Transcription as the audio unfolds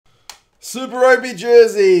Super Rugby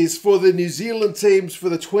jerseys for the New Zealand teams for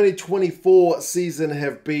the 2024 season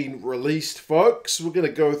have been released, folks. We're going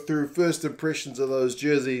to go through first impressions of those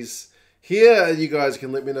jerseys here. You guys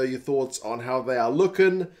can let me know your thoughts on how they are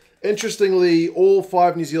looking. Interestingly, all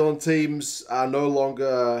 5 New Zealand teams are no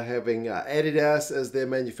longer having Adidas as their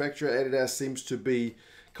manufacturer. Adidas seems to be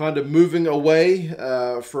kind of moving away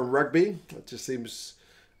from rugby. It just seems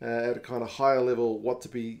at a kind of higher level what to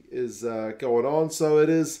be is going on. So it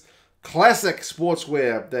is Classic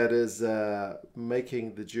Sportswear that is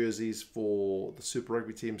making the jerseys for the Super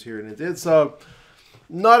Rugby teams here in India. So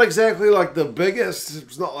not exactly like the biggest.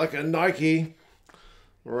 It's not like a Nike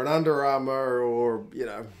or an Under Armour or, you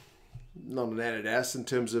know, not an Adidas in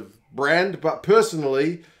terms of brand. But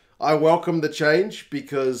personally, I welcome the change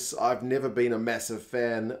because I've never been a massive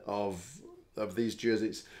fan of these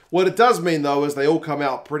jerseys. What it does mean, though, is they all come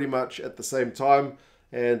out pretty much at the same time.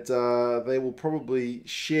 And they will probably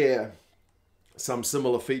share some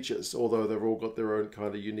similar features, although they've all got their own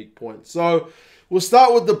kind of unique points. So we'll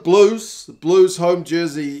start with the Blues. The Blues home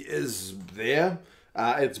jersey is there.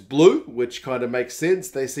 It's blue, which kind of makes sense.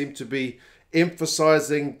 They seem to be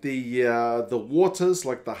emphasizing the waters,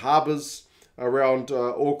 like the harbours around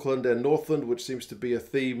Auckland and Northland, which seems to be a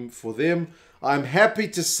theme for them. I'm happy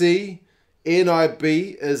to see NIB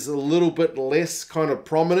is a little bit less kind of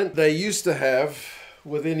prominent. They used to have,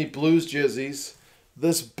 with any Blues jerseys,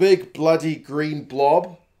 this big bloody green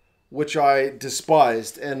blob, which I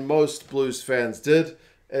despised, and most Blues fans did.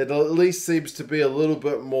 It at least seems to be a little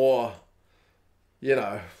bit more, you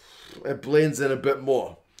know, it blends in a bit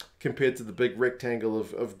more compared to the big rectangle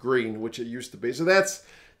of green, which it used to be. So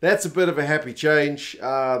that's a bit of a happy change.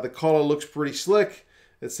 The collar looks pretty slick.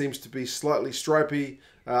 It seems to be slightly stripy.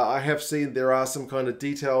 I have seen there are some kind of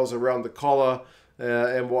details around the collar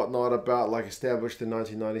and whatnot about, like, established in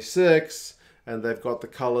 1996, and they've got the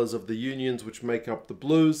colours of the unions which make up the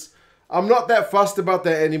Blues. I'm not that fussed about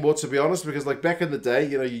that anymore, to be honest, because, like, back in the day,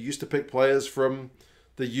 you know, you used to pick players from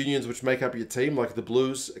the unions which make up your team, like the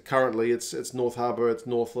Blues. Currently, it's North Harbour, it's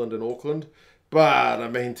Northland and Auckland. But, I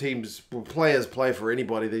mean, players play for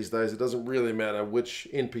anybody these days. It doesn't really matter which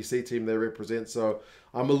NPC team they represent, so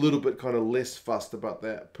I'm a little bit kind of less fussed about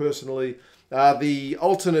that, personally. The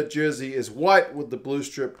alternate jersey is white with the blue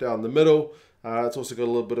strip down the middle. It's also got a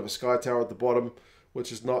little bit of a sky tower at the bottom,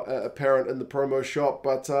 which is not apparent in the promo shot.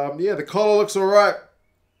 But yeah, the collar looks all right.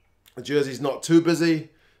 The jersey's not too busy.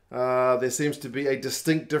 There seems to be a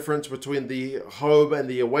distinct difference between the home and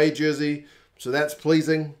the away jersey, so that's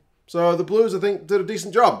pleasing. So the Blues, I think, did a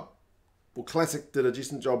decent job. Well, Classic did a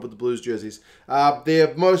decent job with the Blues jerseys.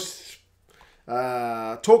 Their most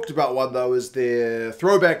talked about one, though, is their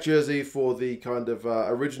throwback jersey for the kind of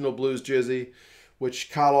original Blues jersey,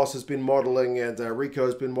 which Carlos has been modelling and Rico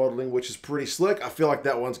has been modelling, which is pretty slick. I feel like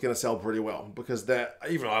that one's going to sell pretty well because that,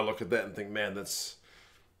 even I look at that and think, man,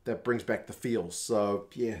 that brings back the feels. So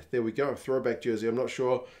yeah, there we go, throwback jersey. I'm not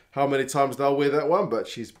sure how many times they'll wear that one, but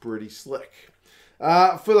she's pretty slick.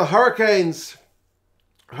 For the Hurricanes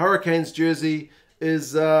jersey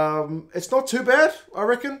is it's not too bad, I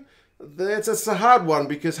reckon. It's a hard one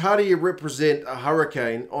because how do you represent a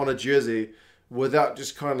hurricane on a jersey without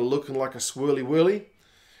just kind of looking like a swirly whirly?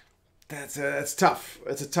 It's tough.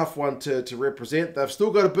 It's a tough one to represent. They've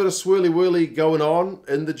still got a bit of swirly whirly going on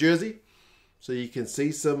in the jersey, so you can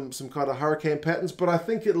see some kind of hurricane patterns. But I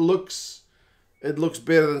think it looks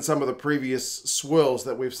better than some of the previous swirls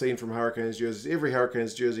that we've seen from Hurricanes jerseys. Every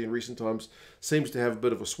Hurricanes jersey in recent times seems to have a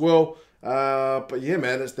bit of a swirl. But yeah,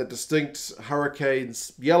 man, it's that distinct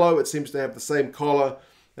Hurricanes yellow. It seems to have the same collar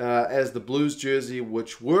as the Blues jersey,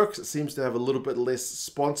 which works. It seems to have a little bit less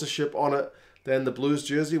sponsorship on it than the Blues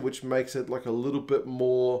jersey, which makes it like a little bit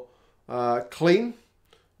more clean,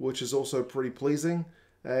 which is also pretty pleasing.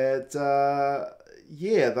 And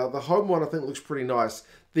yeah, the home one I think looks pretty nice.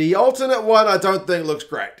 The alternate one I don't think looks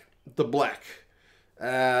great. The black.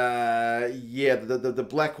 Yeah, the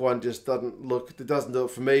black one just doesn't look, it doesn't do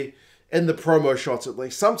it for me. In the promo shots, at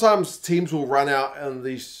least. Sometimes teams will run out in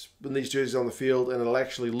these jerseys on the field and it'll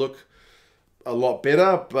actually look a lot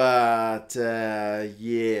better. But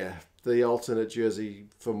yeah, the alternate jersey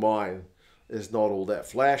for mine is not all that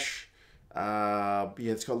flash. Yeah,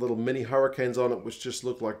 it's got little mini hurricanes on it, which just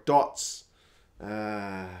look like dots.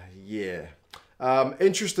 Yeah.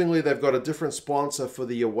 Interestingly, they've got a different sponsor for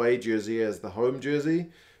the away jersey as the home jersey,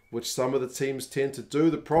 which some of the teams tend to do.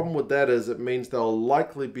 The problem with that is it means they'll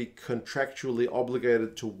likely be contractually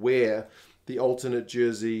obligated to wear the alternate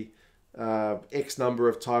jersey X number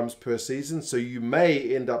of times per season. So you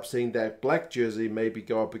may end up seeing that black jersey maybe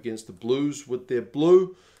go up against the Blues with their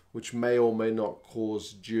blue, which may or may not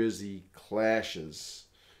cause jersey clashes.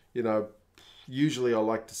 you know, usually I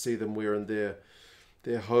like to see them wearing their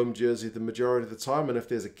home jersey the majority of the time, and if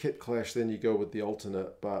there's a kit clash, then you go with the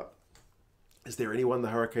alternate. But is there anyone the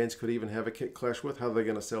Hurricanes could even have a kit clash with? How are they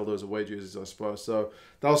going to sell those away jerseys, I suppose? So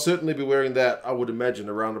they'll certainly be wearing that, I would imagine,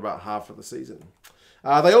 around about half of the season.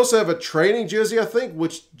 They also have a training jersey, I think,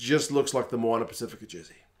 which just looks like the Moana Pacifica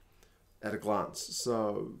jersey at a glance.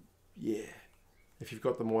 So, yeah. If you've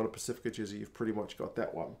got the Moana Pacifica jersey, you've pretty much got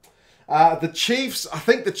that one. The Chiefs, I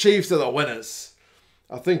think the Chiefs are the winners.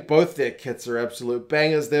 I think both their kits are absolute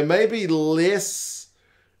bangers. They're maybe less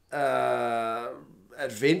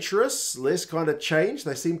adventurous, less kind of change.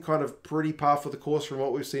 They seem kind of pretty par for the course from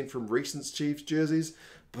what we've seen from recent Chiefs jerseys.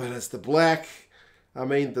 But it's the black. I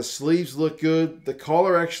mean, the sleeves look good. The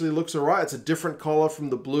collar actually looks all right. It's a different collar from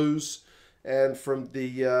the Blues and from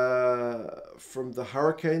the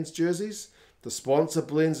Hurricanes jerseys. The sponsor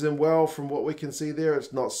blends in well from what we can see there.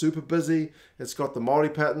 It's not super busy. It's got the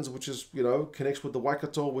Māori patterns, which is, connects with the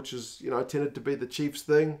Waikato, which is, tended to be the Chiefs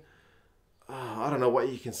thing. I don't know what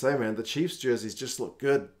you can say, man. The Chiefs jerseys just look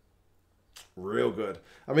good. Real good.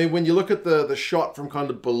 I mean, when you look at the shot from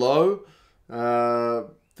kind of below,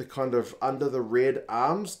 the kind of under the red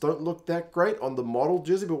arms don't look that great on the model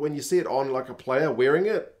jersey, but when you see it on like a player wearing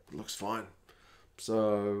it, it looks fine.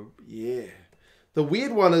 So, yeah. The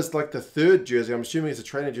weird one is like the third jersey. I'm assuming it's a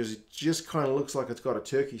training jersey. Just kind of looks like it's got a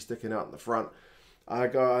turkey sticking out in the front. I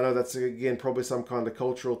know that's, again, probably some kind of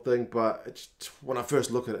cultural thing, but when I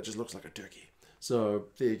first look at it, it just looks like a turkey. So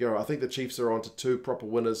there you go. I think the Chiefs are on to two proper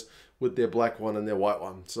winners with their black one and their white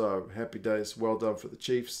one. So happy days. Well done for the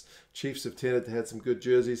Chiefs. Chiefs have tended to have some good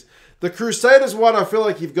jerseys. The Crusaders one, I feel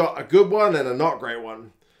like you've got a good one and a not great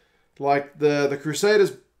one. Like the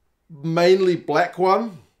Crusaders mainly black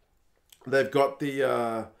one. They've got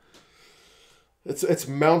the it's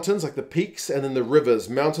mountains, like the peaks, and then the rivers,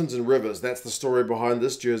 mountains and rivers. That's the story behind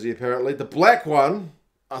this jersey, apparently. The black one,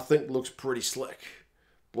 I think, looks pretty slick.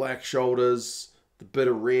 Black shoulders, the bit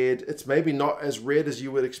of red. It's maybe not as red as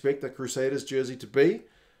you would expect a Crusaders jersey to be,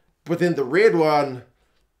 but then the red one,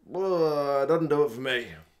 doesn't do it for me.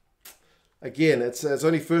 Again, it's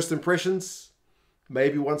only first impressions.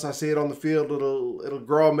 Maybe once I see it on the field, it'll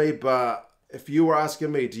grow on me. But if you were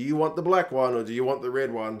asking me, do you want the black one or do you want the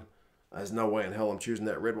red one? There's no way in hell I'm choosing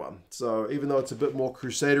that red one. So even though it's a bit more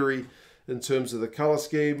Crusadery in terms of the color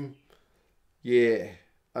scheme, yeah,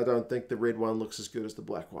 I don't think the red one looks as good as the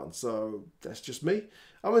black one. So that's just me.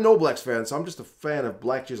 I'm an All Blacks fan, so I'm just a fan of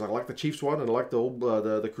black jerseys. I like the Chiefs one and I like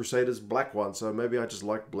the Crusaders black one. So maybe I just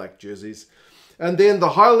like black jerseys. And then the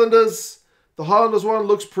Highlanders. The Highlanders one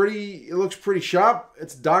looks pretty. It looks pretty sharp.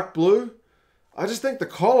 It's dark blue. I just think the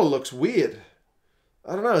collar looks weird.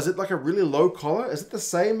 I don't know. Is it like a really low collar? Is it the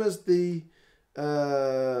same as the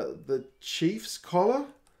Chiefs collar?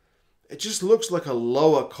 It just looks like a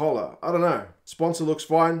lower collar. I don't know. Sponsor looks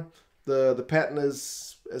fine. The pattern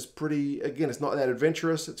is pretty. Again, it's not that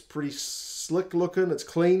adventurous. It's pretty slick looking. It's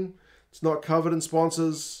clean. It's not covered in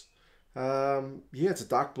sponsors. Yeah, it's a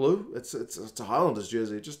dark blue. It's a Highlanders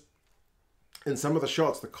jersey. Just in some of the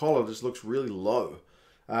shots, the collar just looks really low.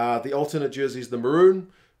 The alternate jersey is the maroon,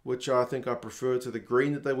 which I think I prefer to the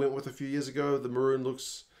green that they went with a few years ago. The maroon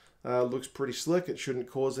looks pretty slick. It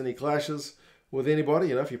shouldn't cause any clashes with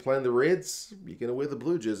anybody. If you're playing the Reds, you're going to wear the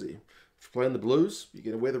blue jersey. If you're playing the Blues, you're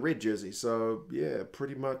going to wear the red jersey. So, yeah,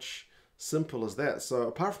 pretty much simple as that. So,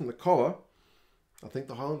 apart from the collar, I think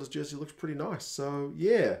the Highlanders jersey looks pretty nice. So,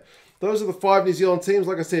 yeah, those are the 5 New Zealand teams.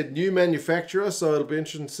 Like I said, new manufacturer, so it'll be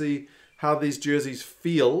interesting to see how these jerseys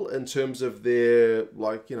feel in terms of their,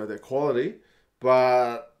 their quality.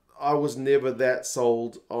 But I was never that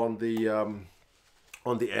sold on the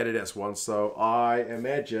Adidas one. So I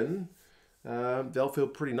imagine they'll feel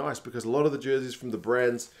pretty nice because a lot of the jerseys from the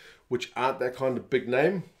brands which aren't that kind of big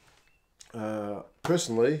name,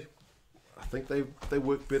 personally, I think they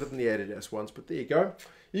work better than the Adidas ones. But there you go.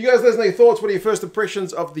 You guys, let us know your thoughts. What are your first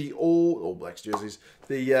impressions of the All Blacks jerseys?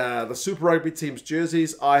 The Super Rugby team's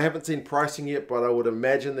jerseys. I haven't seen pricing yet, but I would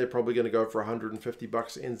imagine they're probably going to go for $150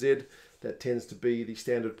 NZ. That tends to be the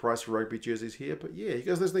standard price for rugby jerseys here. But yeah, you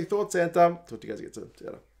guys, let us know your thoughts, and talk to you guys again soon. See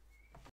you later.